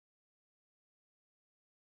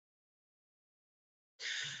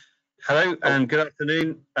Hello and good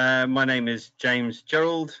afternoon. My name is James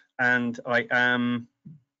Gerald and I am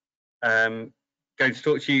going to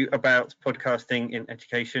talk to you about podcasting in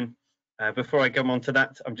education. Before I come on to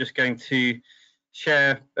that, I'm just going to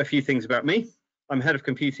share a few things about me. I'm Head of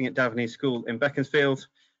Computing at Daveney School in Beaconsfield.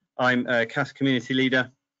 I'm a CAS community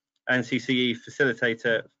leader and CCE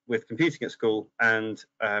facilitator with computing at school, and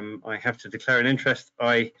I have to declare an interest.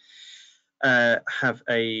 I have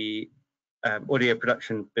a audio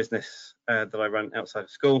production business that I run outside of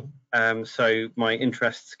school. So my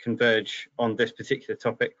interests converge on this particular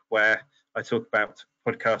topic where I talk about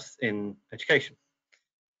podcasts in education.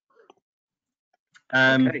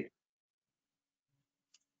 Okay.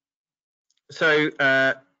 So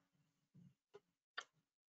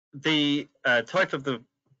the title of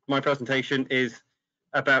my presentation is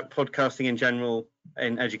about podcasting in general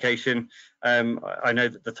in education. I know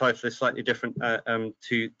that the title is slightly different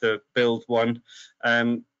to the build one.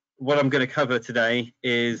 What I'm going to cover today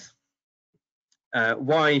is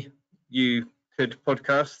why you could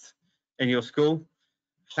podcast in your school,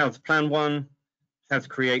 how to plan one, how to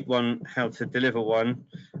create one, how to deliver one,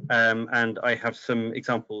 and I have some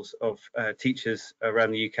examples of teachers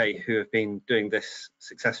around the UK who have been doing this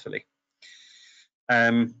successfully.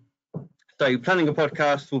 So planning a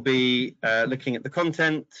podcast will be looking at the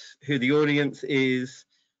content, who the audience is,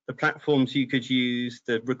 the platforms you could use,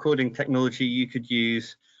 the recording technology you could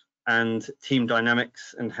use, and team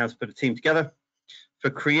dynamics and how to put a team together. For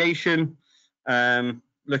creation,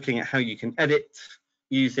 looking at how you can edit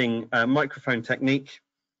using a microphone technique,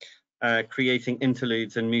 creating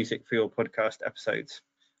interludes and music for your podcast episodes.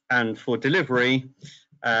 And for delivery,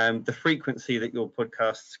 the frequency that your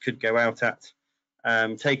podcasts could go out at,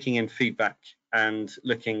 taking in feedback and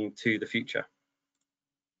looking to the future.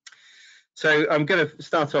 So I'm going to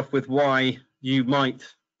start off with why you might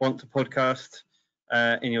want to podcast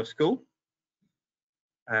in your school.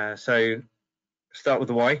 So start with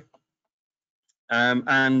the why.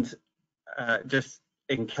 And just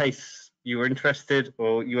in case you were interested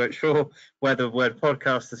or you weren't sure where the word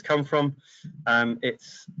podcast has come from,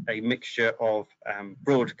 it's a mixture of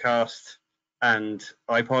broadcast and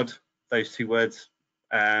iPod, those two words.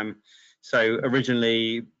 So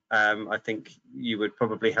originally, I think you would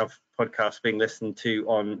probably have podcasts being listened to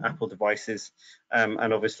on Apple devices.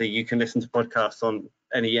 And obviously you can listen to podcasts on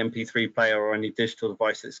any MP3 player or any digital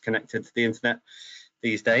device that's connected to the internet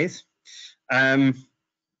these days.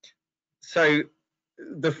 So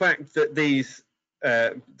the fact that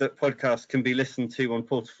that podcasts can be listened to on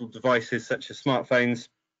portable devices such as smartphones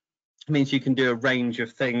means you can do a range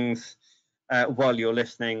of things while you're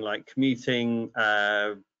listening, like commuting,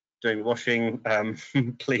 doing washing,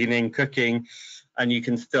 cleaning, cooking, and you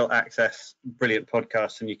can still access brilliant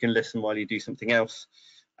podcasts and you can listen while you do something else.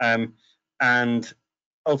 And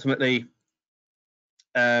ultimately,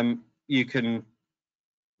 you can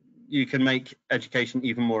make education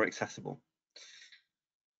even more accessible.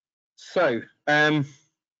 So again,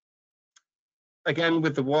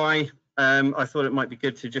 with the why, I thought it might be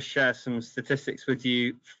good to just share some statistics with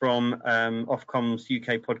you from Ofcom's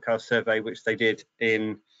UK podcast survey, which they did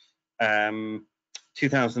in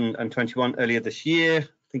 2021, earlier this year. I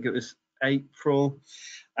think it was April.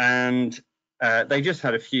 And they just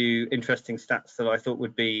had a few interesting stats that I thought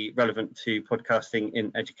would be relevant to podcasting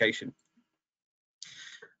in education.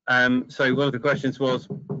 So one of the questions was,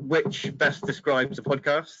 which best describes a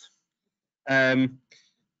podcast?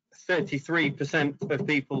 33% of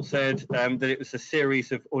people said that it was a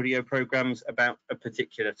series of audio programs about a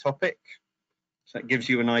particular topic. So that gives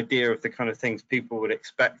you an idea of the kind of things people would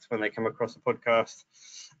expect when they come across a podcast.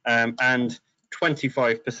 And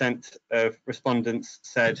 25% of respondents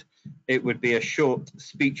said it would be a short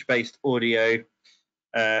speech-based audio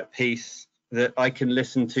piece that I can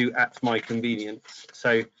listen to at my convenience.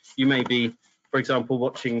 So you may be, for example,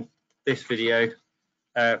 watching this video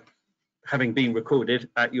having been recorded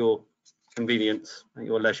at your convenience, at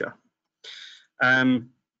your leisure.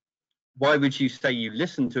 Why would you say you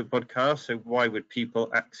listen to a podcast? So why would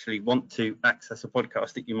people actually want to access a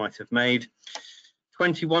podcast that you might have made?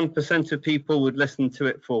 21% of people would listen to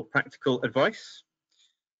it for practical advice,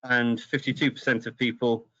 and 52% of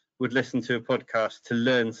people would listen to a podcast to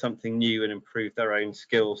learn something new and improve their own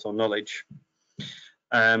skills or knowledge.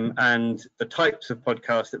 And the types of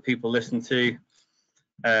podcasts that people listen to,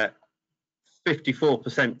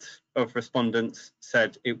 54% of respondents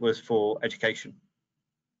said it was for education.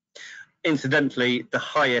 Incidentally, the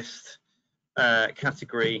highest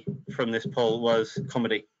category from this poll was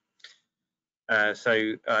comedy.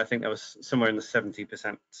 So I think that was somewhere in the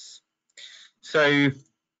 70%. So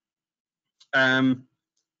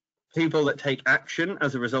people that take action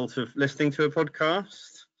as a result of listening to a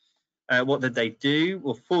podcast. What did they do?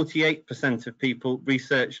 Well, 48% of people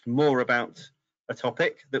researched more about a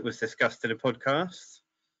topic that was discussed in a podcast.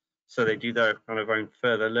 So they do their kind of own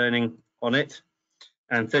further learning on it.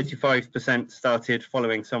 And 35% started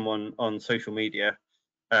following someone on social media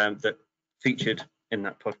that featured in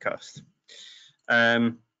that podcast.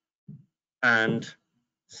 And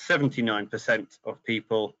 79% of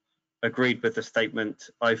people agreed with the statement,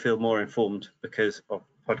 I feel more informed because of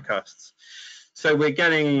podcasts. So we're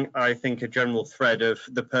getting, I think, a general thread of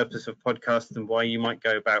the purpose of podcasts and why you might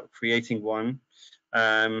go about creating one.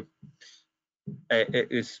 It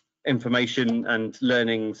is information and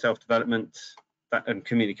learning, self-development and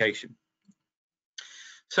communication.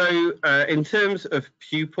 So in terms of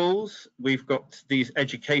pupils, we've got these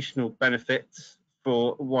educational benefits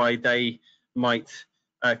for why they might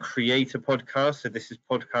create a podcast. So this is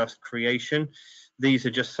podcast creation. These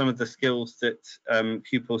are just some of the skills that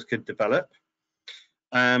pupils could develop.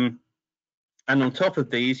 And on top of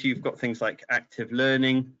these, you've got things like active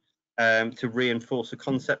learning to reinforce a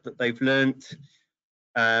concept that they've learnt.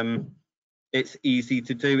 It's easy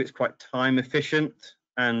to do, it's quite time efficient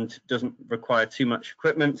and doesn't require too much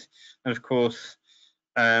equipment. And of course,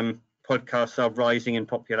 podcasts are rising in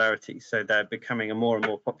popularity, so they're becoming a more and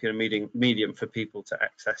more popular medium for people to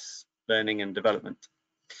access learning and development.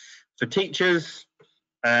 For teachers,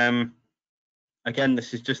 again,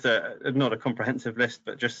 this is just not a comprehensive list,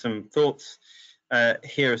 but just some thoughts.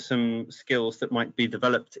 Here are some skills that might be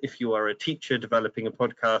developed if you are a teacher developing a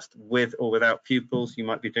podcast with or without pupils. You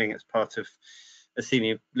might be doing it as part of a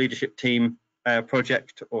senior leadership team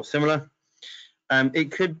project or similar.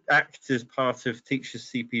 It could act as part of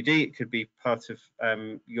teachers' CPD. It could be part of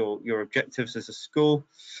your objectives as a school.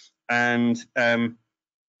 And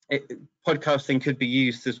podcasting could be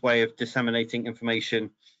used as a way of disseminating information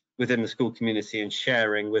within the school community and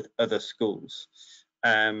sharing with other schools,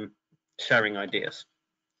 sharing ideas.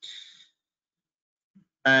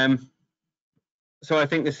 So I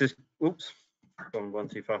think this is, oops, gone one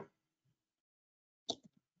too far.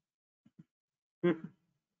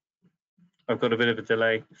 I've got a bit of a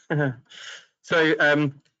delay. So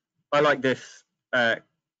I like this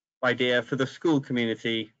idea. For the school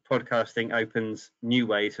community, podcasting opens new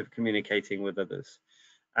ways of communicating with others.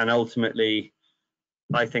 And ultimately,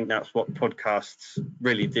 I think that's what podcasts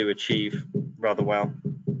really do achieve rather well.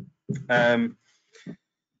 I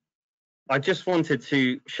just wanted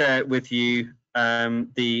to share with you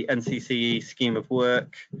the NCCE scheme of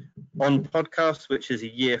work on podcasts, which is a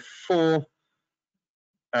year 4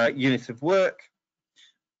 unit of work.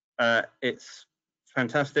 It's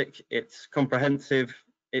fantastic, it's comprehensive,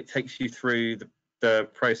 it takes you through the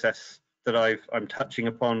process that I'm touching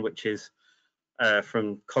upon, which is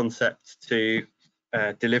from concept to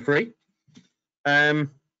delivery. And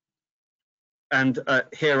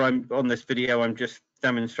here on this video, I'm just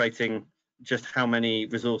demonstrating just how many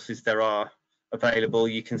resources there are available.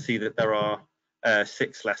 You can see that there are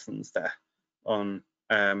 6 lessons there on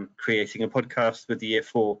creating a podcast with the year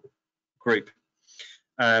 4 group.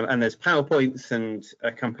 And there's PowerPoints and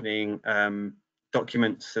accompanying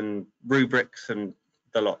documents and rubrics and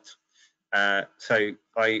the lot. So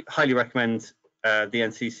I highly recommend the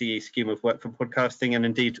NCCE scheme of work for podcasting, and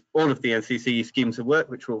indeed all of the NCCE schemes of work,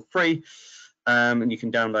 which are all free, and you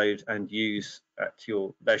can download and use at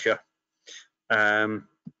your leisure.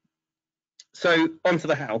 So on to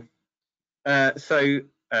the how.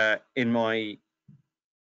 In my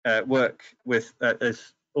work with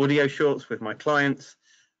as audio shorts with my clients,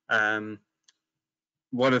 one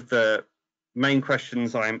of the main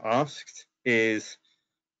questions I'm asked is,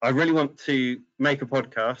 I really want to make a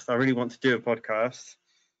podcast. I really want to do a podcast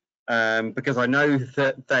because I know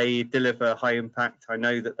that they deliver high impact. I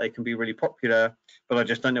know that they can be really popular, but I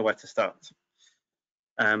just don't know where to start.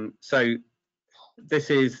 So this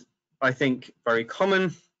is, I think, very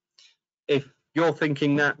common. If you're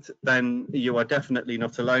thinking that, then you are definitely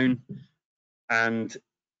not alone. And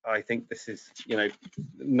I think this is,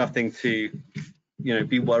 nothing to,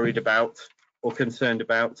 be worried about or concerned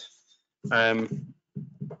about.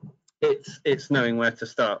 It's knowing where to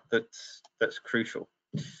start that's crucial.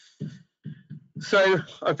 So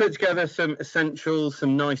I put together some essentials,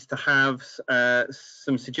 some nice to haves,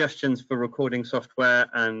 some suggestions for recording software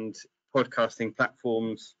and podcasting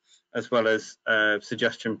platforms, as well as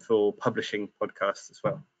suggestion for publishing podcasts as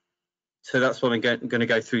well. So that's what I'm going to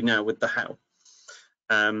go through now with the how.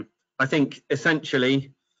 I think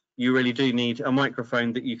essentially you really do need a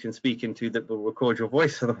microphone that you can speak into that will record your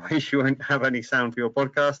voice, otherwise you won't have any sound for your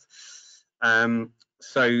podcast.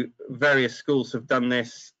 So various schools have done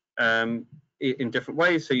this. in different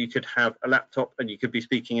ways. So you could have a laptop and you could be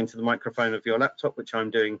speaking into the microphone of your laptop, which I'm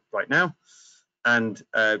doing right now, and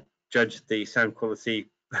judge the sound quality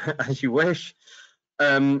as you wish.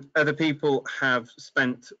 Other people have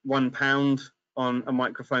spent £1 on a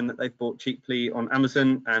microphone that they've bought cheaply on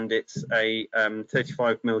Amazon, and it's a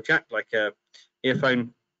 35mm jack, like a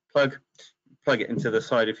earphone plug. Plug it into the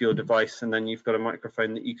side of your device, and then you've got a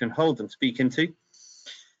microphone that you can hold and speak into.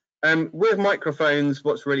 With microphones,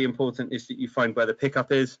 what's really important is that you find where the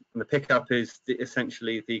pickup is, and the pickup is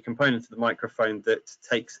essentially the component of the microphone that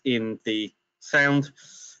takes in the sound,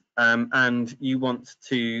 and you want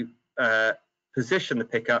to position the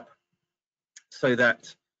pickup so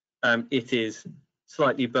that it is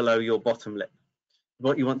slightly below your bottom lip.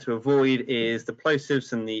 What you want to avoid is the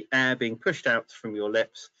plosives and the air being pushed out from your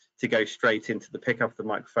lips to go straight into the pickup of the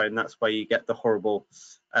microphone. That's where you get the horrible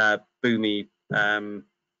boomy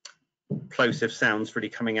plosive sounds really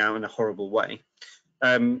coming out in a horrible way.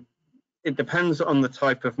 It depends on the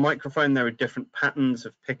type of microphone. There are different patterns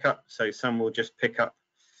of pickup. So some will just pick up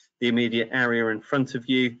the immediate area in front of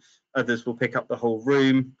you. Others will pick up the whole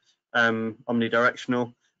room,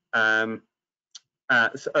 omnidirectional. So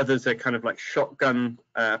others are kind of like shotgun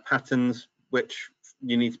patterns, which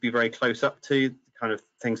you need to be very close up to, kind of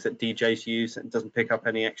things that DJs use, and doesn't pick up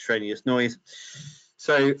any extraneous noise.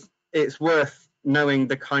 So it's worth knowing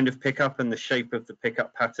the kind of pickup and the shape of the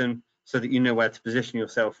pickup pattern so that you know where to position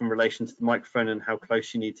yourself in relation to the microphone and how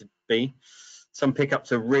close you need to be. Some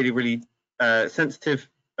pickups are really, really sensitive,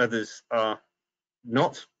 others are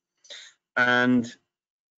not. And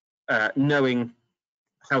knowing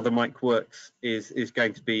how the mic works is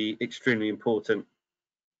going to be extremely important.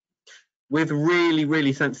 With really,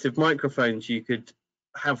 really sensitive microphones, you could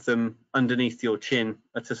have them underneath your chin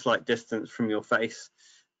at a slight distance from your face.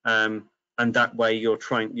 And that way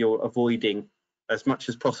you're avoiding as much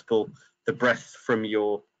as possible the breath from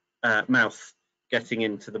your mouth getting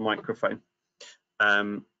into the microphone.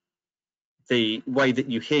 The way that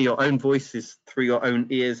you hear your own voice is through your own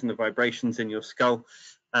ears and the vibrations in your skull.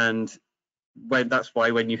 And that's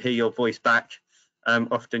why when you hear your voice back,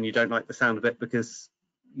 often you don't like the sound of it because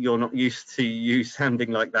you're not used to you sounding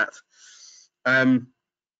like that.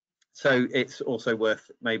 So it's also worth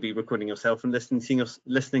maybe recording yourself and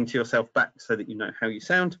listening to yourself back so that you know how you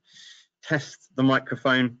sound. Test the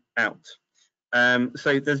microphone out.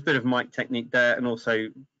 So there's a bit of mic technique there, and also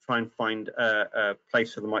try and find a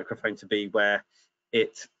place for the microphone to be where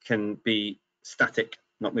it can be static,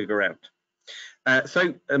 not move around.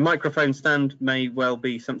 So a microphone stand may well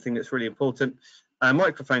be something that's really important. A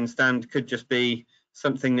microphone stand could just be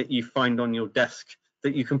something that you find on your desk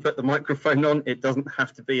that you can put the microphone on. It doesn't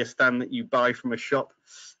have to be a stand that you buy from a shop.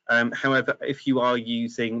 However, if you are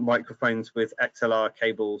using microphones with XLR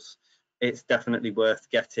cables, it's definitely worth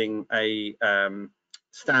getting a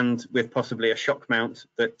stand with possibly a shock mount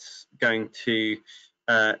that's going to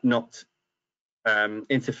not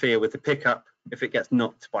interfere with the pickup if it gets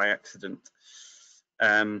knocked by accident.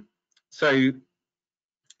 So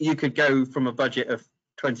you could go from a budget of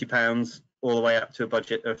 £20 all the way up to a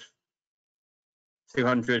budget of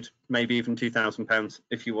 £200, maybe even £2,000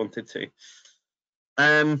 if you wanted to.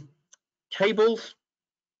 Cables.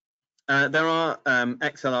 There are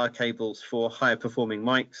XLR cables for higher performing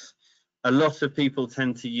mics. A lot of people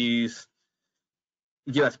tend to use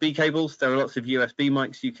USB cables. There are lots of USB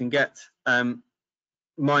mics you can get.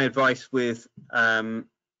 My advice with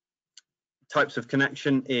types of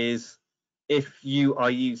connection is, if you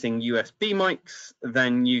are using USB mics,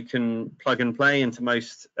 then you can plug and play into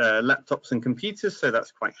most laptops and computers, so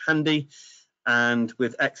that's quite handy. And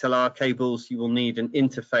with XLR cables, you will need an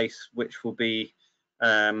interface which will be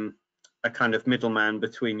a kind of middleman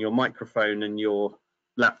between your microphone and your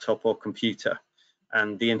laptop or computer.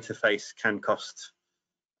 And the interface can cost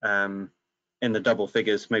in the double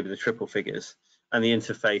figures, maybe the triple figures. And the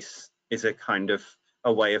interface is a kind of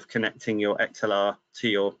a way of connecting your XLR to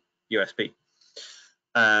your USB.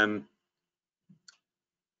 And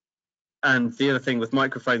the other thing with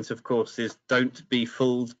microphones, of course, is don't be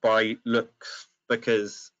fooled by looks,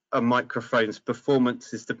 because a microphone's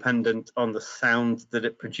performance is dependent on the sound that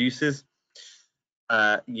it produces.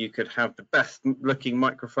 You could have the best looking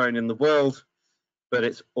microphone in the world, but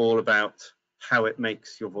it's all about how it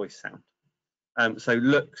makes your voice sound. So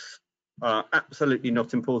looks are absolutely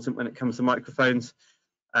not important when it comes to microphones.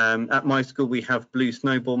 At my school, we have Blue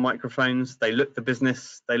Snowball microphones. They look the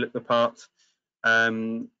business, they look the part.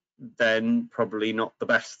 Then probably not the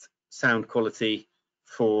best sound quality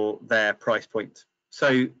for their price point.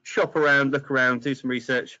 So shop around, look around, do some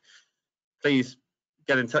research. Please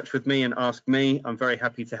get in touch with me and ask me. I'm very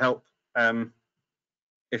happy to help.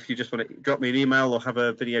 if you just want to drop me an email or have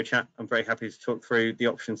a video chat, I'm very happy to talk through the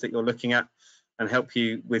options that you're looking at and help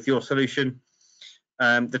you with your solution.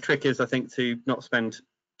 The trick is, I think, to not spend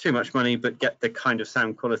too much money, but get the kind of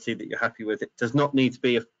sound quality that you're happy with. It does not need to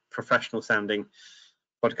be a professional sounding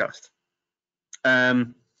podcast.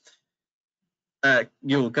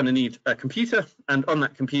 You're going to need a computer, and on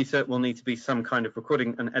that computer will need to be some kind of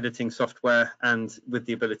recording and editing software, and with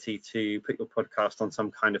the ability to put your podcast on some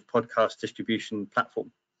kind of podcast distribution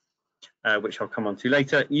platform, which I'll come on to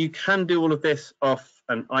later. You can do all of this off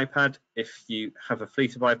an iPad if you have a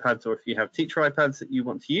fleet of iPads, or if you have teacher iPads that you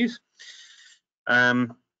want to use.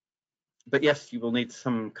 But yes, you will need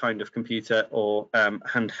some kind of computer or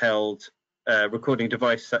handheld recording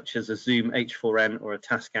device, such as a Zoom H4n or a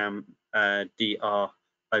Tascam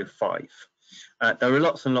DR05. There are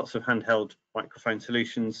lots and lots of handheld microphone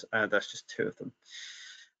solutions. That's just two of them.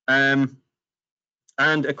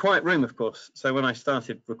 And a quiet room, of course. So when I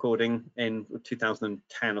started recording in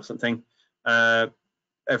 2010 or something,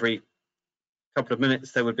 every couple of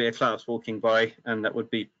minutes there would be a class walking by, and that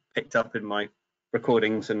would be picked up in my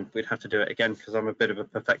recordings, and we'd have to do it again because I'm a bit of a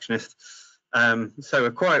perfectionist. So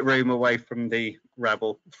a quiet room away from the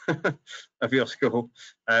rabble of your school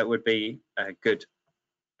would be a good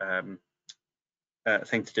thing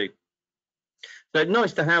to do. So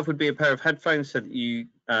nice to have would be a pair of headphones, so that you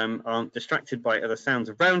aren't distracted by other sounds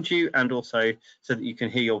around you, and also so that you can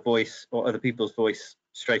hear your voice or other people's voice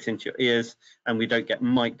straight into your ears, and we don't get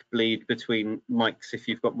mic bleed between mics if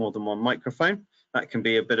you've got more than one microphone. That can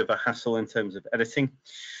be a bit of a hassle in terms of editing.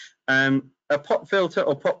 A pop filter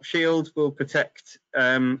or pop shield will protect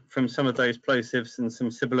from some of those plosives and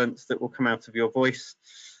some sibilants that will come out of your voice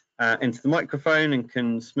into the microphone, and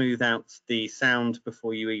can smooth out the sound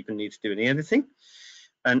before you even need to do any editing.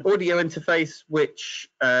 An audio interface, which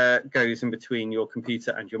goes in between your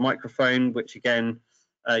computer and your microphone, which again,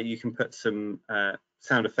 you can put some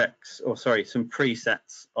sound effects, or sorry, some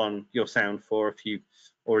presets on your sound for. If you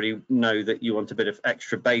already know that you want a bit of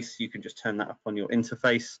extra bass, you can just turn that up on your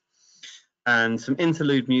interface. And some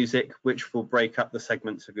interlude music, which will break up the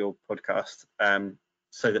segments of your podcast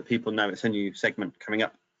so that people know it's a new segment coming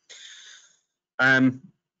up.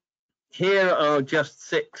 Here are just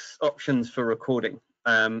 6 options for recording.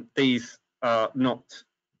 This is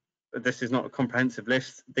not a comprehensive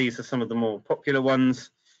list. These are some of the more popular ones.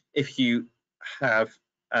 If you have,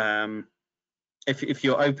 if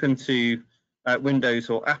you're open to Windows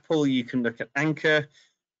or Apple, you can look at Anchor.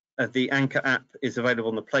 The Anchor app is available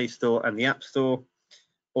on the Play Store and the App Store.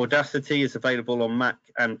 Audacity is available on Mac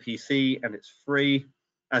and PC, and it's free,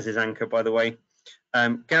 as is Anchor, by the way.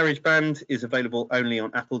 GarageBand is available only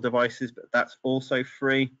on Apple devices, but that's also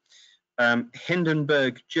free.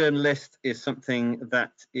 Hindenburg Journalist is something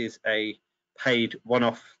that is a paid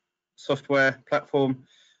one-off software platform,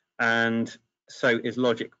 and so is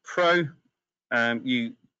Logic Pro.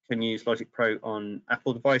 You can use Logic Pro on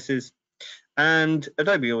Apple devices. And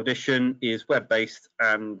Adobe Audition is web-based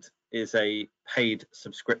and is a paid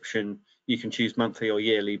subscription. You can choose monthly or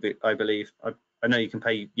yearly, but I believe, I know you can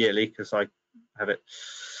pay yearly because I have it.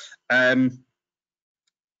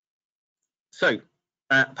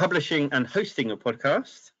 Publishing and hosting a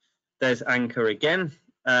podcast, there's Anchor again.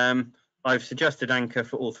 I've suggested Anchor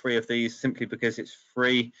for all 3 of these simply because it's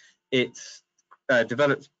free. It's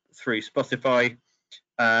developed through Spotify,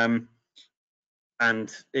 and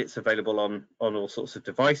it's available on all sorts of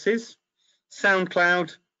devices.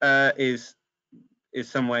 SoundCloud is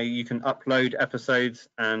somewhere you can upload episodes,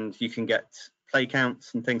 and you can get play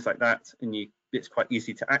counts and things like that, and it's quite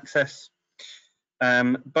easy to access.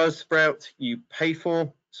 Buzzsprout you pay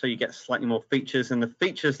for, so you get slightly more features, and the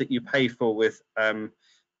features that you pay for with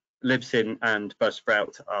Libsyn and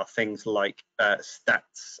Buzzsprout are things like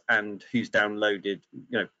stats and who's downloaded,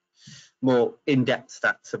 more in-depth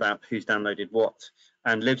stats about who's downloaded what.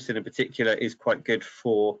 And Libsyn in particular is quite good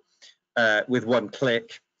for, with one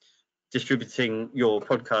click, distributing your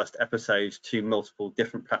podcast episodes to multiple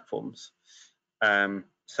different platforms.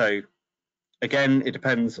 So again, it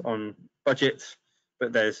depends on budget,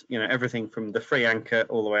 but there's everything from the free Anchor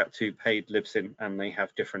all the way up to paid Libsyn, and they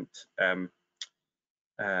have different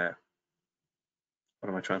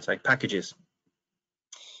packages.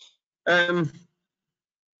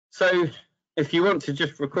 So if you want to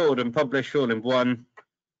just record and publish all in one,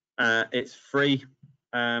 it's free.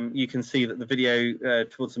 You can see that the video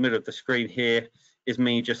towards the middle of the screen here is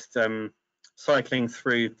me just cycling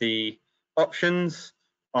through the options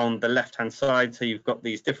on the left hand side. So you've got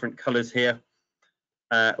these different colors here.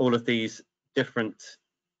 All of these different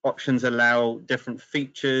options allow different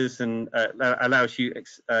features and allows you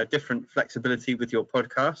different flexibility with your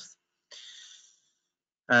podcast.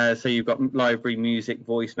 So you've got library, music,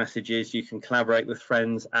 voice messages. You can collaborate with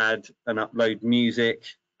friends, add and upload music.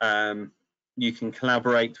 You can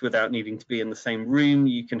collaborate without needing to be in the same room.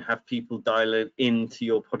 You can have people dial it into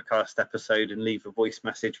your podcast episode and leave a voice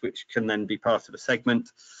message, which can then be part of a segment.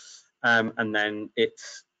 And then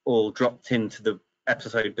it's all dropped into the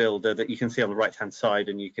episode builder that you can see on the right-hand side,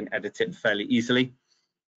 and you can edit it fairly easily.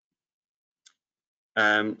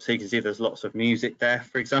 So you can see there's lots of music there,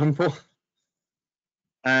 for example.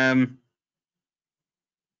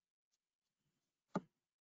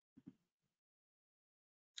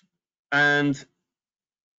 And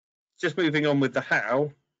just moving on with the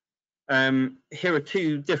how, here are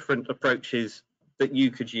two different approaches that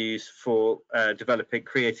you could use for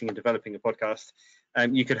creating and developing a podcast.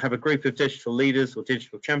 You could have a group of digital leaders or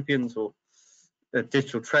digital champions or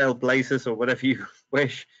digital trailblazers or whatever you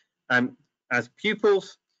wish as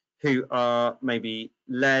pupils who are maybe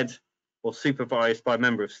led or supervised by a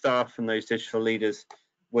member of staff, and those digital leaders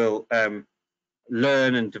will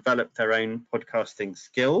learn and develop their own podcasting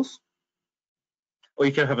skills. Or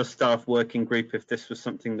you could have a staff working group if this was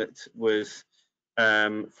something that was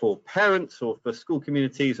for parents or for school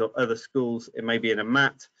communities or other schools. It may be in a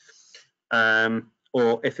MAT,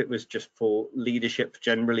 or if it was just for leadership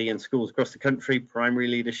generally in schools across the country, primary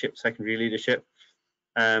leadership, secondary leadership.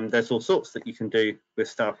 There's all sorts that you can do with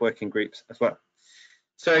staff working groups as well.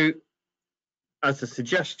 So as a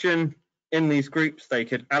suggestion, in these groups, they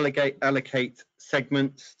could allocate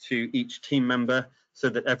segments to each team member so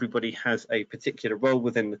that everybody has a particular role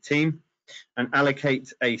within the team, and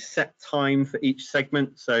allocate a set time for each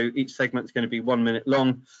segment. So each segment is going to be 1 minute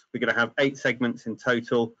long. We're going to have 8 segments in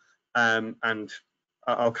total, and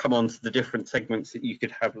I'll come on to the different segments that you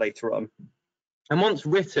could have later on. And once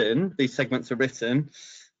written, these segments are written,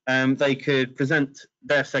 they could present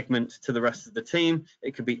their segment to the rest of the team.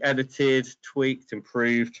 It could be edited, tweaked,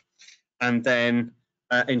 improved, and then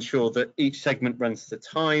ensure that each segment runs to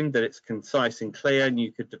time, that it's concise and clear, and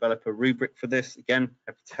you could develop a rubric for this. Again,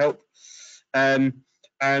 happy to help. And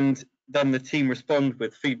then the team respond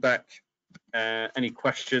with feedback, any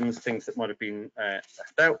questions, things that might have been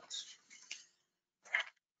left out.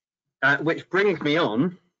 Which brings me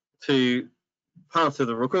on to part of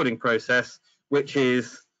the recording process, which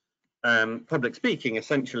is public speaking,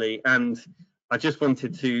 essentially. And I just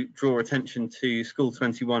wanted to draw attention to School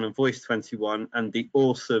 21 and Voice 21 and the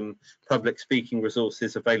awesome public speaking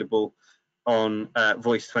resources available on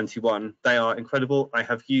Voice 21. They are incredible. I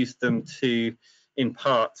have used them to, in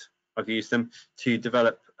part, I've used them to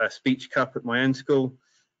develop a speech cup at my own school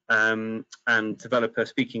and develop a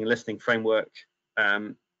speaking and listening framework.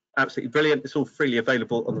 Absolutely brilliant. It's all freely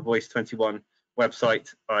available on the Voice 21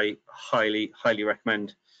 website. I highly, highly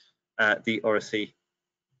recommend the Oracy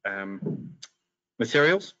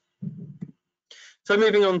materials. So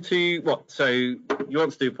moving on to what? So you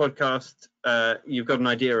want to do a podcast, you've got an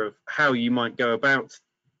idea of how you might go about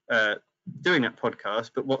doing that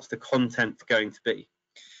podcast, but what's the content going to be?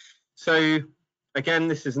 So again,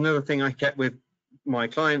 this is another thing I get with my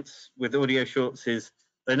clients with audio shorts is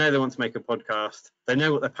they know they want to make a podcast, they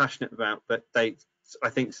know what they're passionate about, but I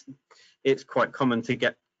think it's quite common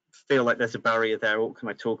to feel like there's a barrier there. What can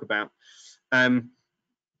I talk about?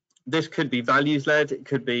 This could be values led. It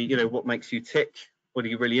could be, what makes you tick? What are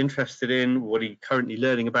you really interested in? What are you currently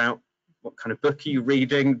learning about? What kind of book are you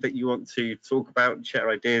reading that you want to talk about and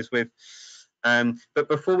share ideas with? But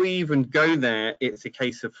before we even go there, it's a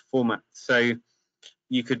case of format. So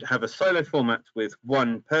you could have a solo format with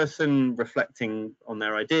one person reflecting on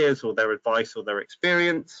their ideas or their advice or their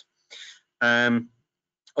experience.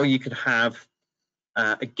 Or you could have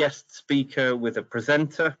a guest speaker with a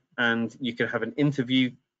presenter, and you could have an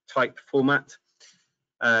interview type format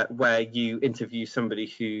where you interview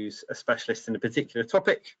somebody who's a specialist in a particular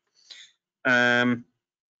topic. And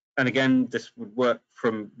again, this would work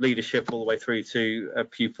from leadership all the way through to a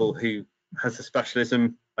pupil who has a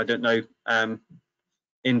specialism, I don't know,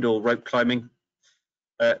 indoor rope climbing,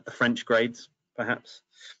 the French grades, perhaps.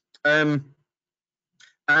 And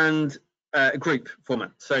a group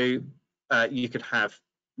format. So you could have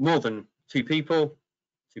more than two people,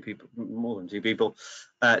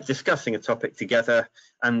 discussing a topic together,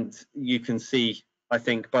 and you can see, I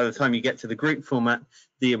think, by the time you get to the group format,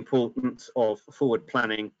 the importance of forward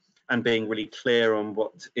planning and being really clear on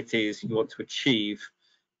what it is you want to achieve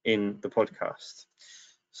in the podcast.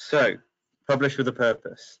 So, publish with a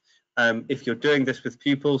purpose. If you're doing this with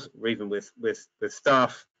pupils or even with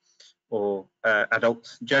staff or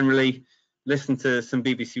adults generally, listen to some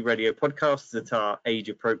BBC radio podcasts that are age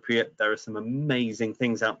appropriate. There are some amazing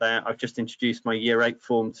things out there. I've just introduced my Year 8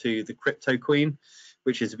 form to The Crypto Queen,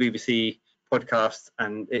 which is a BBC podcast,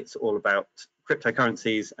 and it's all about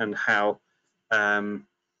cryptocurrencies and how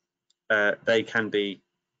they can be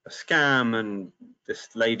a scam, and this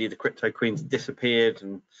lady, the crypto queen's disappeared,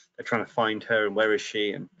 and they're trying to find her, and where is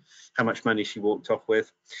she, and how much money she walked off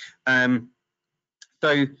with.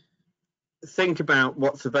 So think about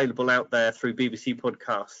what's available out there through BBC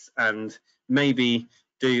podcasts, and maybe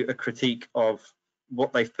do a critique of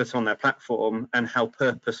what they've put on their platform and how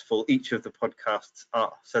purposeful each of the podcasts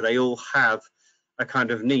are. So they all have a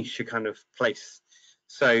kind of niche, a kind of place.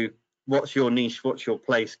 So what's your niche? What's your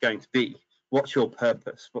place going to be? What's your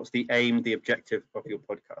purpose? What's the aim, the objective of your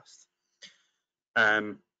podcast?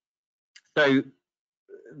 So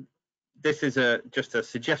this is just a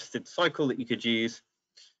suggested cycle that you could use.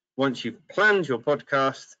 Once you've planned your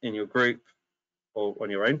podcast in your group or on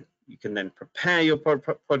your own, you can then prepare your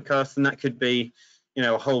podcast, and that could be,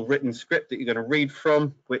 a whole written script that you're going to read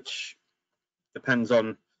from, which depends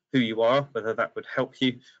on who you are, whether that would help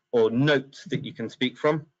you, or notes that you can speak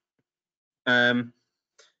from. And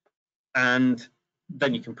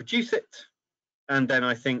then you can produce it. And then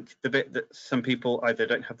I think the bit that some people either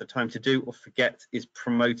don't have the time to do or forget is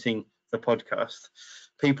promoting the podcast.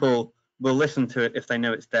 People will listen to it if they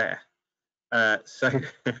know it's there. So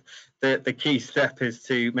the key step is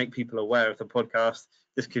to make people aware of the podcast.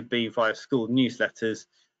 This could be via school newsletters,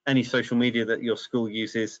 any social media that your school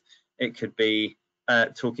uses. It could be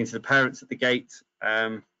talking to the parents at the gate.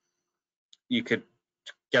 You could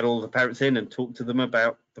get all the parents in and talk to them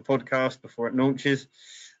about the podcast before it launches.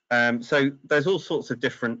 So there's all sorts of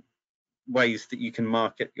different ways that you can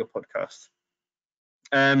market your podcast.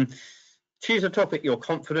 Choose a topic you're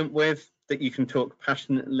confident with, that you can talk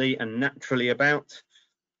passionately and naturally about.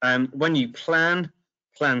 When you plan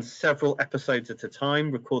several episodes at a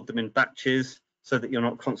time, record them in batches so that you're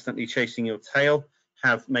not constantly chasing your tail.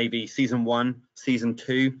 Have maybe season 1, season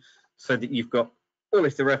 2, so that you've got all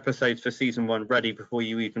of the episodes for season 1 ready before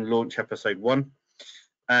you even launch episode 1.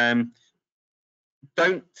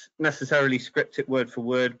 Don't necessarily script it word for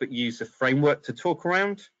word, but use a framework to talk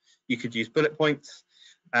around. You could use bullet points.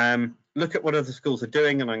 Look at what other schools are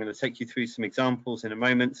doing, and I'm going to take you through some examples in a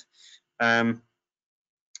moment. And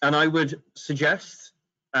I would suggest,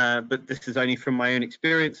 but this is only from my own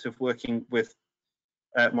experience of working with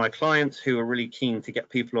my clients who are really keen to get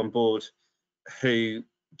people on board who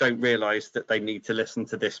don't realize that they need to listen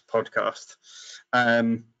to this podcast.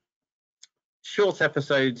 Short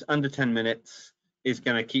episodes, under 10 minutes, is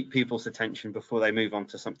going to keep people's attention before they move on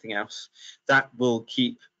to something else. That will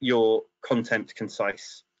keep your content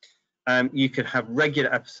concise. You could have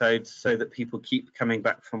regular episodes so that people keep coming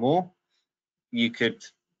back for more. You could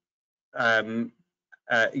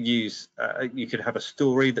you could have a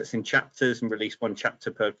story that's in chapters and release 1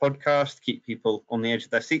 chapter per podcast, keep people on the edge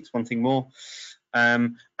of their seats wanting more,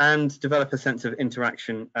 and develop a sense of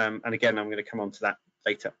interaction. And again, I'm going to come on to that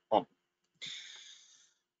later on.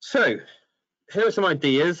 So here are some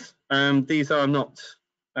ideas. These are not,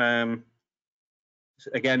 again,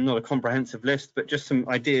 not a comprehensive list, but just some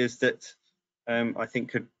ideas that I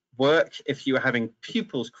think could work. If you were having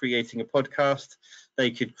pupils creating a podcast,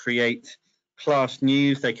 they could create class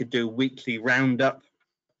news, they could do a weekly roundup,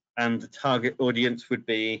 and the target audience would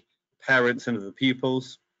be parents and other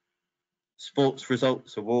pupils, sports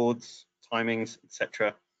results, awards, timings,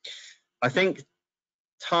 etc. I think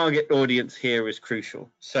target audience here is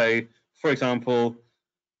crucial. So, for example,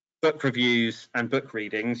 book reviews and book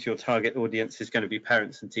readings, your target audience is going to be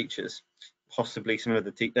parents and teachers, possibly some of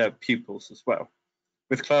the pupils as well.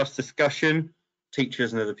 With class discussion,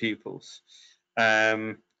 teachers and other pupils.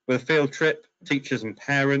 With a field trip, teachers and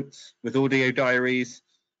parents. With audio diaries,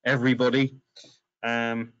 everybody.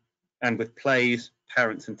 And with plays,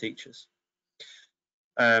 parents and teachers.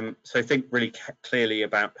 So think really clearly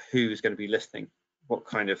about who's going to be listening, what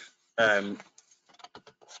kind of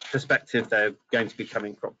perspective they're going to be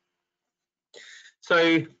coming from.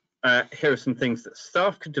 So here are some things that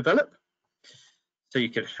staff could develop. So you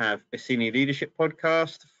could have a senior leadership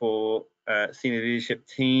podcast for a senior leadership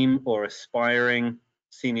team or aspiring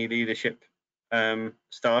senior leadership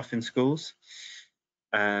staff in schools.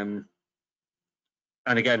 And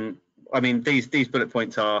again, I mean, these bullet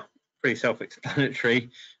points are pretty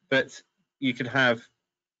self-explanatory, but you could have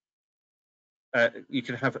a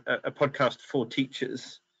podcast for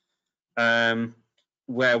teachers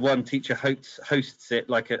where one teacher hosts it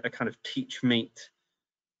like a kind of teach meet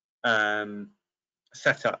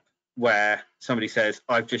setup, where somebody says,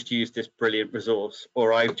 I've just used this brilliant resource,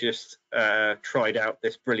 or I've just tried out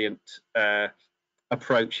this brilliant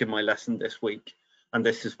approach in my lesson this week, and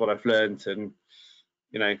this is what I've learned, and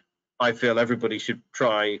I feel everybody should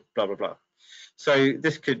try blah blah blah. So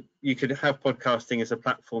you could have podcasting as a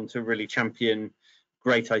platform to really champion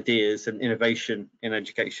great ideas and innovation in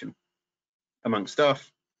education among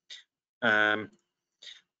staff. And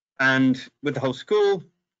with the whole school,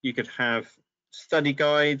 you could have study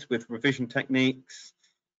guides with revision techniques.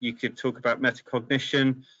 You could talk about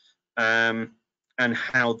metacognition and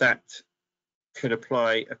how that could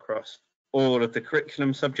apply across all of the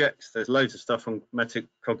curriculum subjects. There's loads of stuff on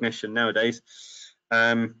metacognition nowadays.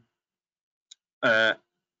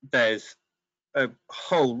 There's a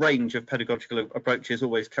whole range of pedagogical approaches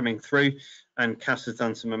always coming through, and Cass has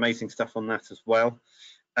done some amazing stuff on that as well.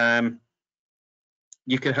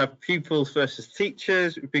 You could have pupils versus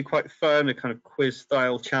teachers. It would be quite fun, a kind of quiz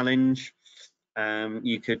style challenge.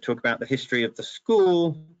 You could talk about the history of the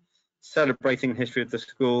school, celebrating the history of the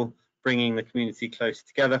school, bringing the community closer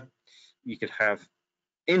together. You could have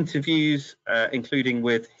interviews, including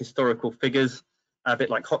with historical figures, a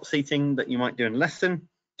bit like hot seating that you might do in a lesson,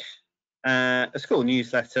 a school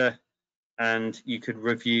newsletter, and you could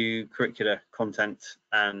review curricular content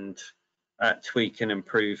and tweak and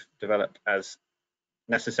improve, develop as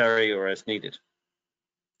necessary or as needed.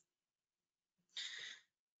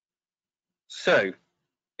 So,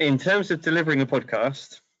 in terms of delivering a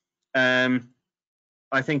podcast,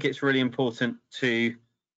 I think it's really important to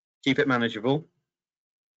keep it manageable.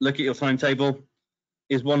 Look at your timetable.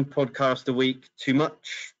 Is one podcast a week too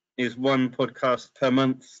much? Is one podcast per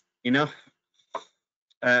month enough?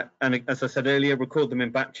 And as I said earlier, record them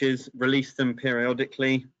in batches, release them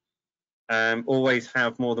periodically. Always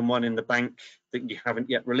have more than one in the bank that you haven't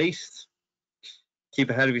yet released. Keep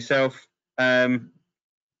ahead of yourself.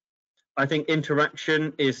 I think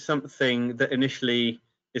interaction is something that initially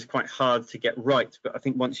is quite hard to get right, but I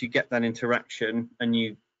think once you get that interaction and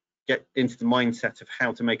you get into the mindset of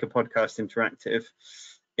how to make a podcast interactive,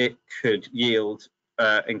 it could yield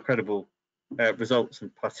incredible results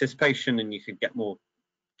and participation, and you could get more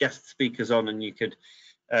guest speakers on, and you could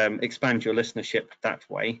expand your listenership that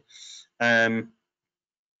way.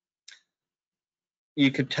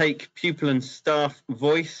 You could take pupil and staff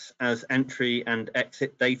voice as entry and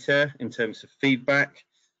exit data in terms of feedback.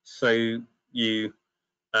 So you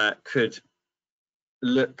could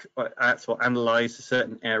look at or analyze a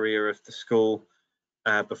certain area of the school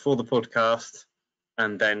before the podcast,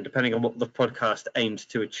 and then depending on what the podcast aimed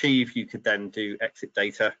to achieve, you could then do exit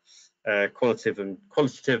data, qualitative and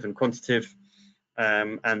quantitative,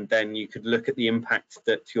 and then you could look at the impact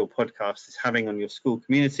that your podcast is having on your school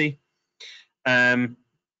community. And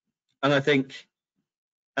I think,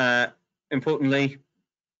 importantly,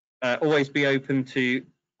 always be open to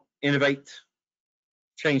innovate,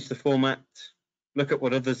 change the format, look at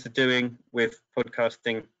what others are doing with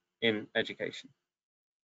podcasting in education.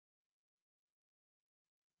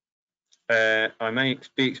 I may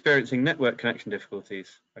be experiencing network connection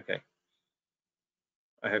difficulties. Okay.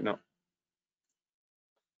 I hope not.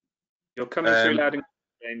 You're coming through loud and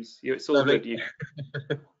clear, James. It's all lovely.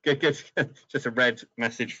 Good. Good. Just a red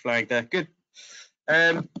message flag there. Good.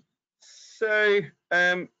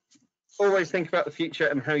 Always think about the future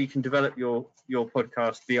and how you can develop your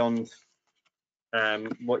podcast beyond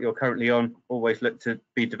what you're currently on. Always look to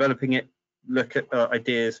be developing it. Look at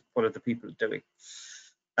ideas. What other people are doing.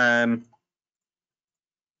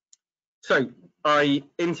 So I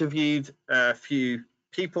interviewed a few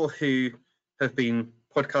people who have been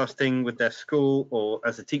podcasting with their school or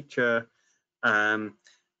as a teacher, and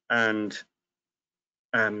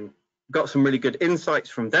got some really good insights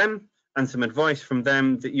from them and some advice from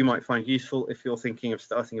them that you might find useful if you're thinking of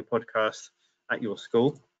starting a podcast at your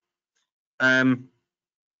school.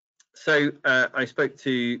 So I spoke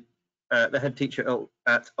to the head teacher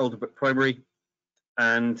at Alderbrook Primary,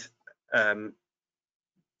 and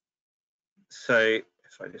so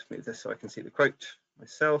if I just move this so I can see the quote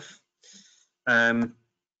myself.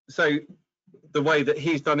 So the way that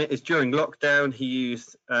he's done it is during lockdown, he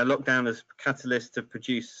used lockdown as a catalyst to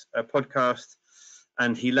produce a podcast,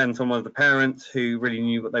 and he lent on one of the parents who really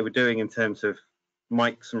knew what they were doing in terms of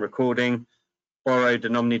mics and recording, borrowed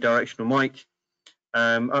an omnidirectional mic,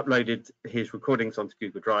 uploaded his recordings onto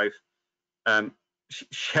Google Drive,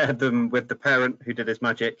 shared them with the parent who did his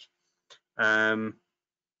magic,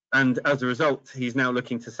 and as a result, he's now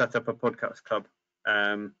looking to set up a podcast club,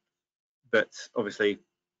 but obviously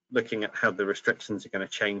looking at how the restrictions are going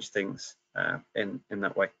to change things in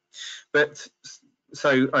that way. But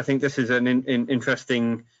so I think this is an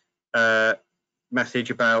interesting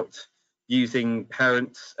message about using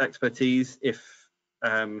parents' expertise. If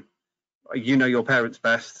you know your parents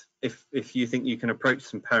best, if you think you can approach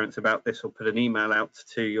some parents about this or put an email out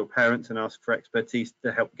to your parents and ask for expertise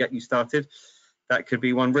to help get you started, that could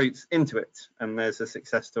be one route into it. And there's a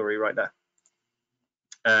success story right there.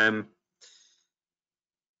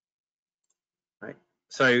 Right.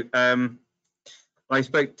 So I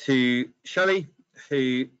spoke to Shelley,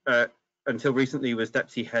 who until recently was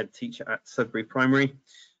deputy head teacher at Sudbury Primary.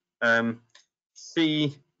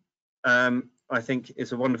 She, I think,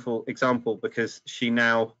 is a wonderful example because she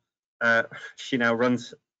now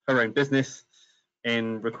runs her own business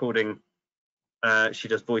in recording. She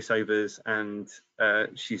does voiceovers, and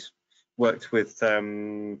she's worked with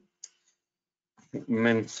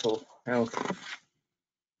mental health.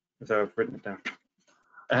 So I've written it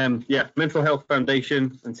down. Yeah, Mental Health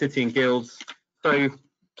Foundation and City and Guilds. So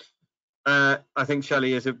I think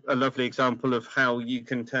Shelley is a lovely example of how you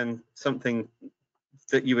can turn something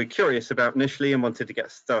that you were curious about initially and wanted to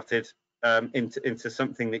get started into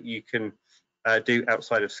something that you can do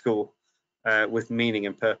outside of school with meaning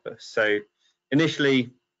and purpose. So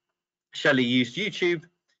initially, Shelley used YouTube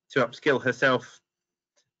to upskill herself.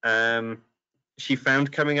 She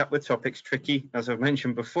found coming up with topics tricky, as I've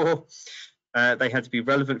mentioned before. They had to be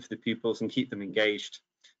relevant for the pupils and keep them engaged.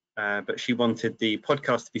 But she wanted the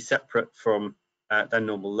podcast to be separate from their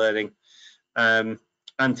normal learning.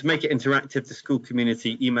 And to make it interactive, the school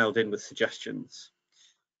community emailed in with suggestions.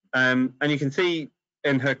 And you can see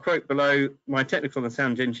in her quote below, my technical and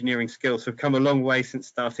sound engineering skills have come a long way since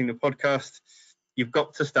starting the podcast. You've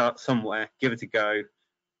got to start somewhere, give it a go.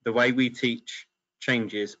 The way we teach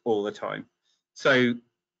changes all the time. So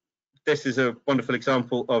this is a wonderful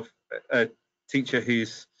example of a teacher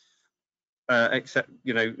who's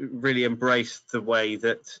really embraced the way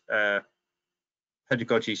that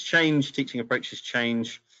pedagogies change, teaching approaches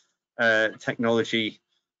change, technology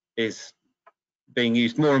is being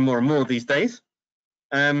used more and more and more these days.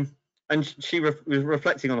 And she was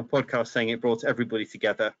reflecting on a podcast saying it brought everybody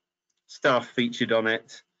together. Staff featured on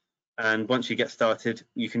it. And once you get started,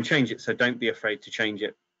 you can change it. So don't be afraid to change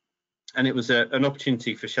it. And it was an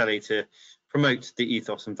opportunity for Shelley to promote the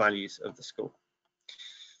ethos and values of the school.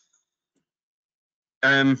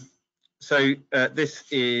 This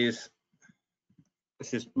is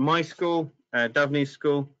my school, Davney's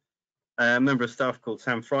school. A member of staff called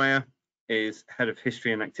Sam Fryer is head of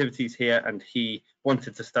history and activities here, and he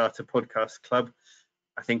wanted to start a podcast club.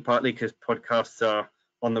 I think partly because podcasts are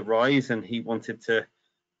on the rise, and he wanted to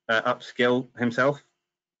upskill himself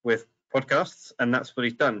with podcasts, and that's what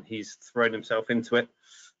he's done. He's thrown himself into it.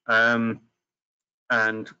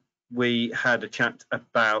 And we had a chat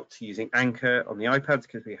about using Anchor on the iPads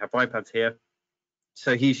because we have iPads here.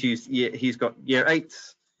 So he's got year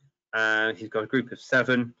 8s, he's got a group of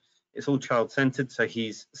 7. It's all child-centered, so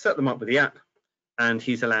he's set them up with the app, and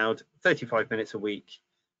he's allowed 35 minutes a week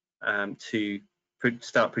to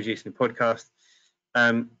start producing a podcast.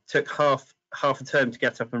 Took half a term to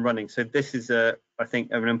get up and running. So this is I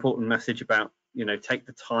think an important message about, take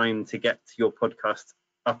the time to get your podcast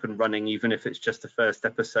up and running, even if it's just the first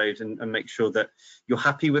episode, and make sure that you're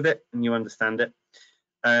happy with it and you understand it.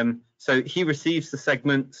 So he receives the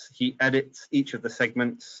segments, he edits each of the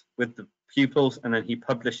segments with the pupils, and then he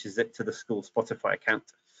publishes it to the school Spotify account.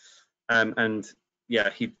 And yeah,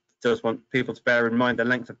 he does want people to bear in mind the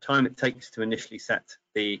length of time it takes to initially set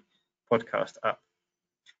the podcast up.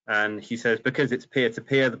 And he says, because it's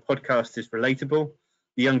peer-to-peer, the podcast is relatable.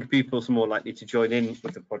 The younger pupils are more likely to join in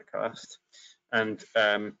with the podcast. And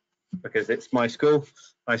because it's my school,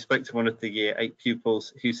 I spoke to one of the year 8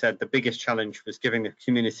 pupils who said the biggest challenge was giving the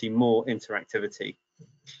community more interactivity.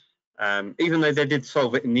 Even though they did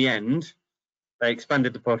solve it in the end, they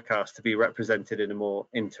expanded the podcast to be represented in a more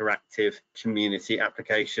interactive community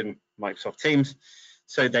application, Microsoft Teams.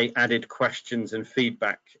 So they added questions and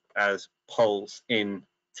feedback as polls in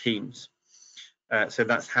Teams. So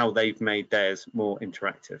that's how they've made theirs more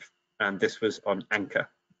interactive. And this was on Anchor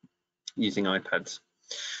using iPads.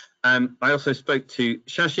 I also spoke to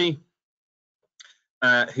Shashi,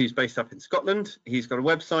 who's based up in Scotland. He's got a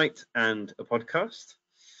website and a podcast.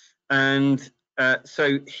 And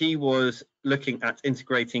so he was looking at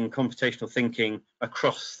integrating computational thinking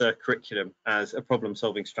across the curriculum as a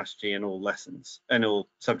problem-solving strategy in all lessons and all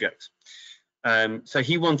subjects. So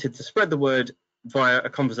he wanted to spread the word via a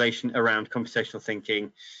conversation around computational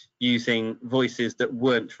thinking using voices that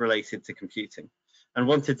weren't related to computing, and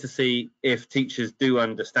wanted to see if teachers do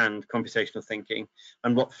understand computational thinking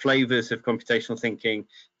and what flavors of computational thinking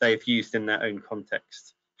they've used in their own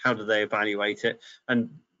context. How do they evaluate it? And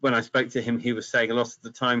when I spoke to him, he was saying a lot of the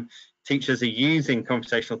time teachers are using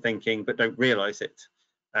computational thinking but don't realize it.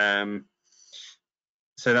 So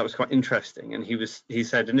that was quite interesting. And he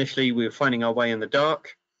said initially we were finding our way in the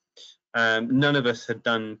dark. None of us had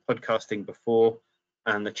done podcasting before.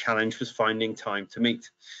 and the challenge was finding time to meet.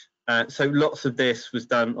 So lots of this was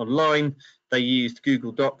done online. They used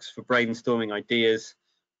Google Docs for brainstorming ideas,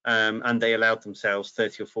 and they allowed themselves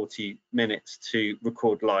 30 or 40 minutes to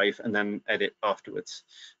record live and then edit afterwards.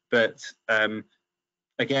 But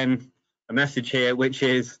again, a message here, which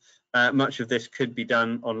is much of this could be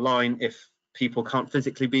done online if people can't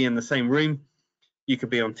physically be in the same room. You could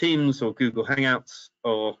be on Teams or Google Hangouts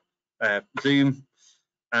or Zoom,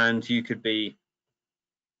 and you could be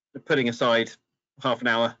putting aside half an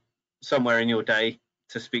hour somewhere in your day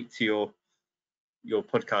to speak to your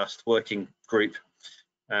podcast working group.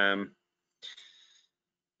 So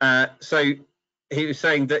he was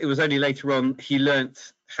saying that it was only later on he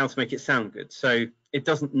learnt how to make it sound good. So it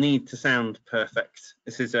doesn't need to sound perfect.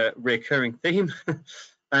 This is a recurring theme.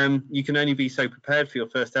 You can only be so prepared for your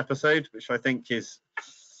first episode, which I think is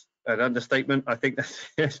an understatement. I think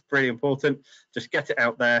that's pretty important. Just get it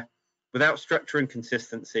out there. Without structure and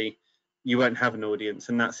consistency, you won't have an audience,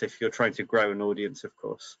 and that's if you're trying to grow an audience, of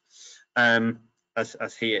course,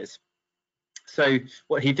 as he is. So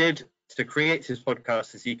what he did to create his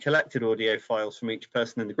podcast is he collected audio files from each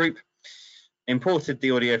person in the group, imported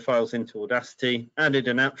the audio files into Audacity, added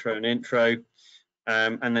an outro and intro,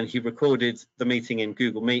 and then he recorded the meeting in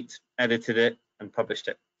Google Meet, edited it, and published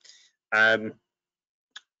it.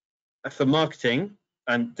 For marketing,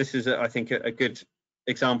 and this is, I think, a good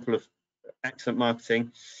example of excellent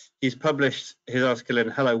marketing, he's published his article in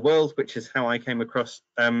Hello World, which is how I came across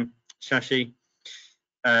Shashi.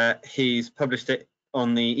 He's published it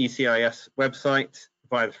on the ECIS website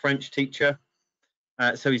via the French teacher.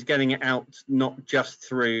 So he's getting it out not just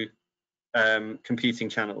through computing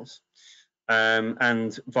channels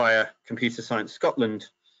and via Computer Science Scotland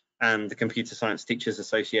and the Computer Science Teachers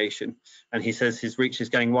Association. And he says his reach is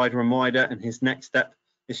getting wider and wider, and his next step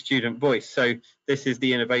is student voice. So this is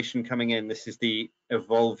the innovation coming in. This is the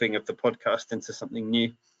evolving of the podcast into something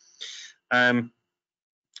new. And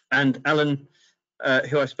Alan,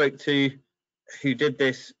 who I spoke to, who did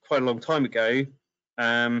this quite a long time ago,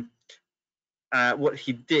 what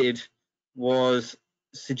he did was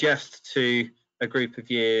suggest to a group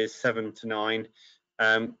of years 7 to 9,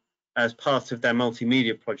 as part of their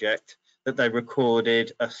multimedia project, that they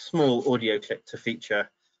recorded a small audio clip to feature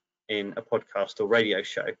in a podcast or radio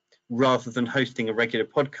show, rather than hosting a regular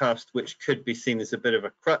podcast, which could be seen as a bit of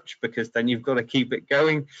a crutch because then you've got to keep it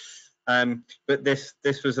going. But this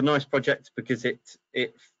was a nice project because it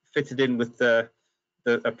fitted in with a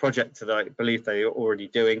project that I believe they are already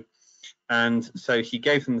doing. And so he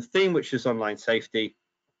gave them the theme, which is online safety,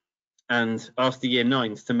 and asked the year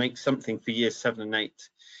 9s to make something for years 7 and 8.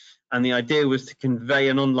 And the idea was to convey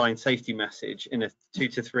an online safety message in a 2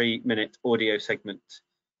 to 3 minute audio segment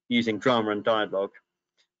using drama and dialogue.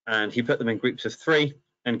 And he put them in groups of 3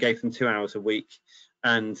 and gave them 2 hours a week.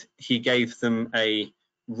 And he gave them a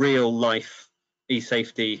real life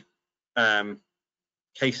e-safety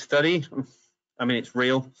case study. I mean, it's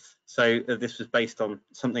real. So this was based on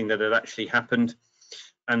something that had actually happened.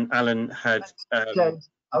 And Alan had... James,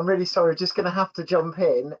 I'm really sorry, just going to have to jump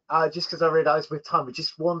in, just because I realised with time, we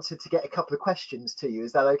just wanted to get a couple of questions to you.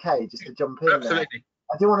 Is that okay, just to jump in? Absolutely. There?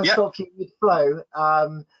 I do want to stop you mid-flow,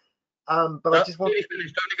 but I just want... Finished.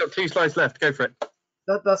 I've only got 2 slides left. Go for it.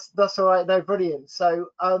 That's all right. No, brilliant. So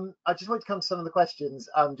I just want to come to some of the questions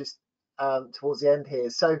just towards the end here.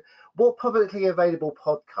 So what publicly available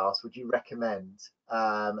podcast would you recommend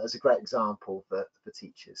as a great example for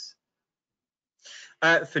teachers?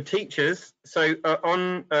 For teachers, so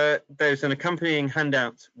there's an accompanying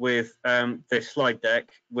handout with this slide deck,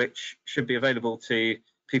 which should be available to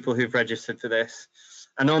people who've registered for this.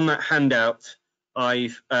 And on that handout,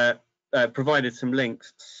 I've provided some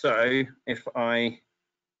links. So if I'm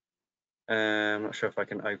not sure if I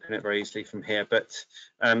can open it very easily from here, but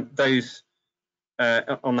those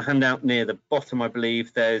on the handout near the bottom, I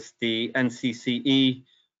believe, there's the NCCE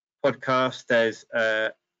podcast, there's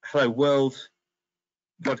Hello World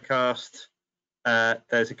podcast,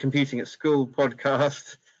 there's a Computing at School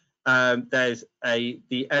podcast, there's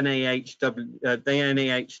the NAHT,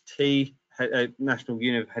 National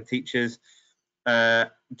Union of Head Teachers,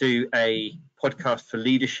 do a podcast for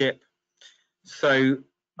leadership. So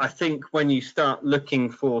I think when you start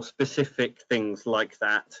looking for specific things like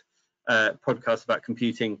that, podcasts about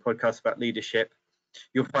computing, podcasts about leadership,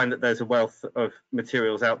 you'll find that there's a wealth of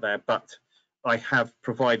materials out there. But I have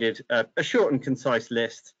provided a short and concise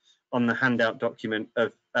list on the handout document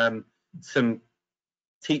of some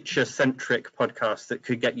teacher-centric podcasts that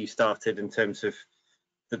could get you started in terms of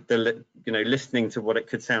the listening to what it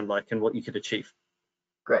could sound like and what you could achieve.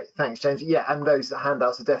 Great, thanks, James. Yeah, and those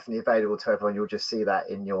handouts are definitely available to everyone. You'll just see that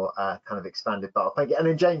in your kind of expanded bar. Thank you. And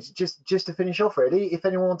then, James, just to finish off, really, if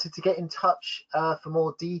anyone wanted to get in touch for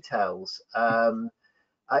more details,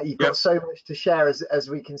 you've got so much to share, as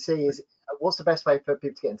we can see. What's the best way for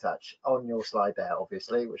people to get in touch? On your slide there,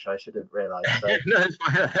 obviously, which I should have realised. So. No, it's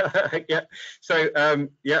fine. Yeah. So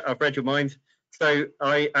yeah, I've read your mind. So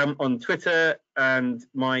I am on Twitter, and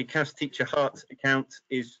my CAS Teacher Heart account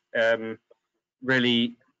is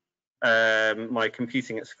really my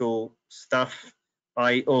computing at school stuff.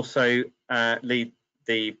 I also lead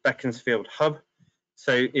the Beaconsfield Hub.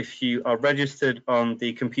 So if you are registered on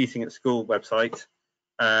the Computing at School website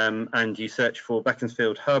and you search for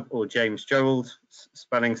Beaconsfield Hub or James Gerald,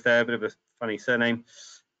 spelling's there, a bit of a funny surname,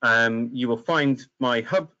 you will find my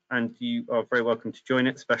hub, and you are very welcome to join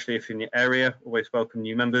it, especially if you're in your area. Always welcome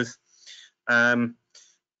new members.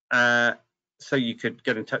 So you could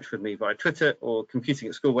get in touch with me via Twitter or Computing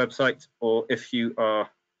at School website, or if you are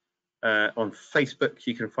on Facebook,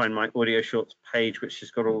 you can find my audio shorts page, which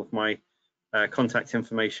has got all of my contact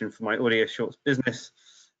information for my audio shorts business.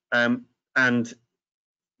 And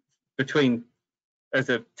between, as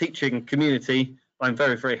a teaching community, I'm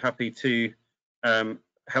very, very happy to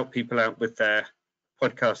help people out with their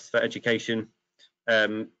podcasts for education.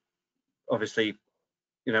 Obviously,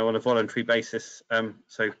 on a voluntary basis.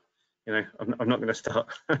 So, I'm not going to start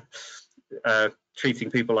treating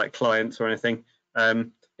people like clients or anything.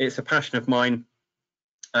 It's a passion of mine,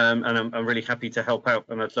 and I'm really happy to help out,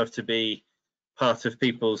 and I'd love to be part of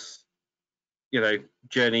people's,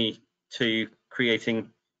 journey to creating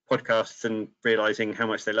podcasts and realizing how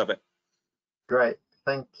much they love it. Great,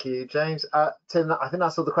 thank you, James. Tim, I think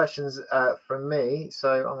that's all the questions from me, so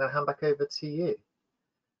I'm going to hand back over to you.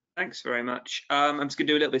 Thanks very much. I'm just going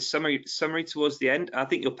to do a little bit of summary towards the end. I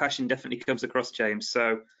think your passion definitely comes across, James.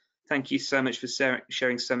 So thank you so much for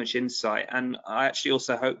sharing so much insight. And I actually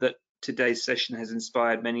also hope that today's session has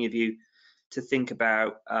inspired many of you to think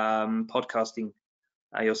about podcasting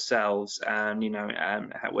yourselves, and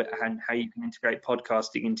and how you can integrate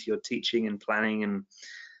podcasting into your teaching and planning. And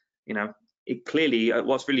it clearly,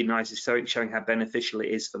 what's really nice is showing how beneficial it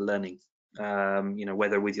is for learning.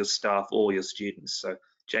 Whether with your staff or your students. So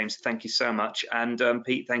James, thank you so much. And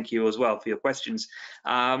Pete, thank you as well for your questions.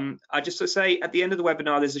 I just to say at the end of the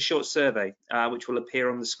webinar, there's a short survey which will appear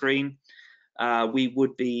on the screen. We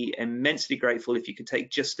would be immensely grateful if you could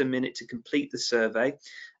take just a minute to complete the survey,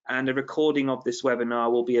 and a recording of this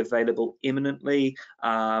webinar will be available imminently,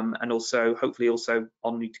 and also hopefully also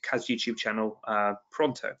on the CAS YouTube channel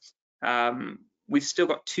pronto. We've still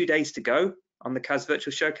got 2 days to go on the CAS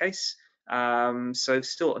Virtual Showcase. So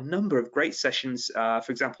still a number of great sessions,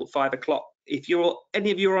 for example, 5 o'clock. If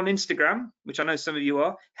any of you are on Instagram, which I know some of you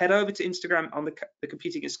are, head over to Instagram on the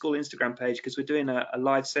Computing at School Instagram page, because we're doing a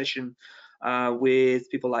live session with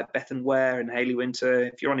people like Bethan Ware and Hayley Winter.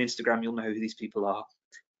 If you're on Instagram, you'll know who these people are.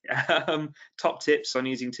 Top tips on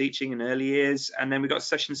using teaching in early years. And then we've got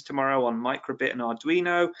sessions tomorrow on microbit and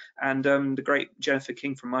Arduino, and the great Jennifer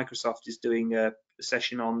King from Microsoft is doing a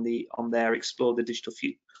session on their Explore the Digital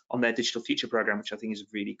Digital Future program, which I think is a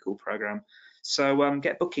really cool program. So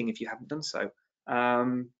get booking if you haven't done so.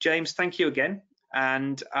 James, thank you again,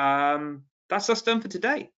 and that's us done for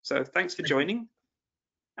today. So thanks for joining,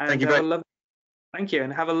 and thank you,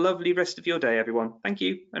 have a lovely rest of your day, everyone. Thank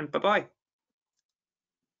you, and bye-bye.